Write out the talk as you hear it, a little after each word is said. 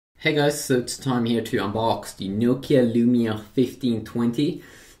Hey guys, so it's time here to unbox the Nokia Lumia 1520.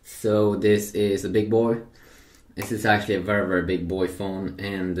 So this is a big boy. This is actually a very big boy phone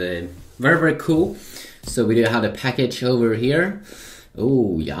and very cool. So we do have the package over here.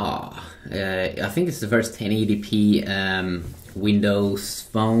 Oh yeah, I think it's the first 1080p Windows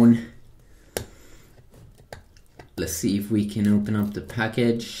phone. Let's see if we can open up the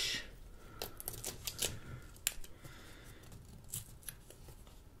package.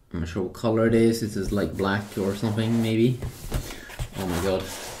 I'm not sure what color it is. It is like black or something, maybe. Oh my god.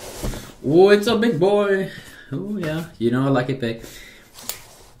 Oh, it's a big boy. Oh yeah, you know I like it big.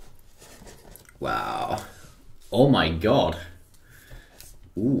 Wow. Oh my god.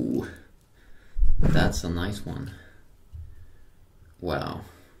 Ooh. That's a nice one. Wow.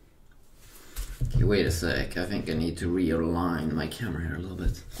 Okay, wait a sec. I think I need to realign my camera here a little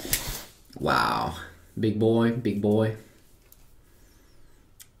bit. Wow. Big boy, big boy.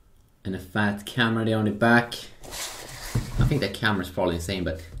 And a fat camera there on the back. I think that camera's probably insane,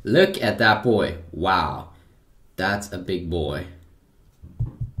 but look at that boy. Wow. That's a big boy.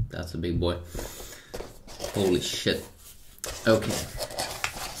 That's a big boy. Holy shit. Okay.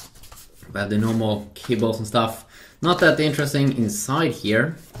 We have the normal cables and stuff. Not that interesting inside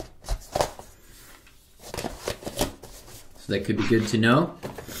here. So that could be good to know.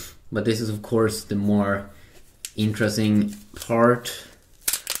 But this is of course the more interesting part.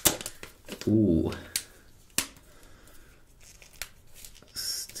 Ooh.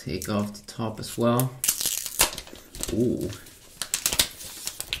 Let's take off the top as well. Ooh.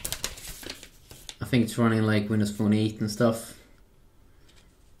 I think it's running like Windows Phone 8 and stuff.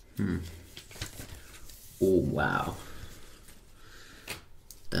 Oh wow.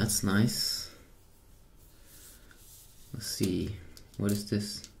 That's nice. Let's see. What is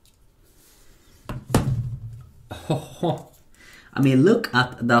this? Oh, I mean, look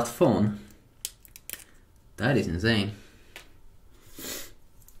at that phone. That is insane.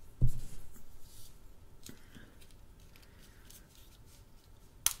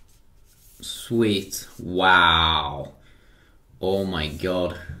 Sweet. Wow. Oh my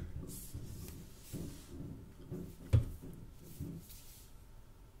god.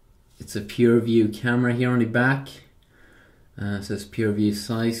 It's a pure view camera here on the back. Says pure view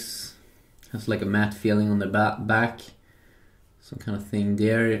size. Has like a matte feeling on the back. Some kind of thing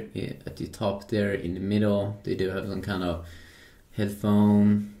there at the top there in the middle. They do have some kind of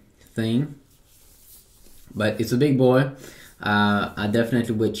headphone thing, but it's a big boy. I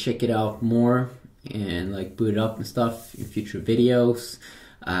definitely would check it out more and like boot it up and stuff in future videos.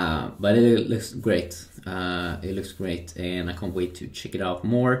 But it looks great. It looks great, and I can't wait to check it out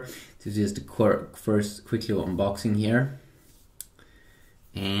more. This is just the first quickly unboxing here,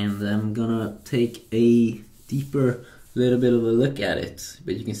 and I'm gonna take a deeper little bit of a look at it.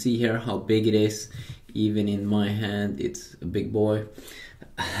 But you can see here how big it is. Even in my hand it's a big boy.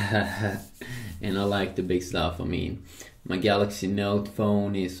 And I like the big stuff. I mean, my Galaxy Note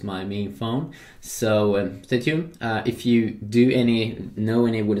phone is my main phone, so stay tuned. If you do know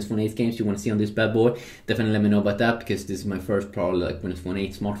any Windows Phone 8 games you want to see on this bad boy, definitely let me know about that, because this is my first probably like Windows Phone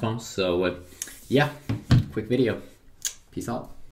 8 smartphone. So yeah, quick video. Peace out.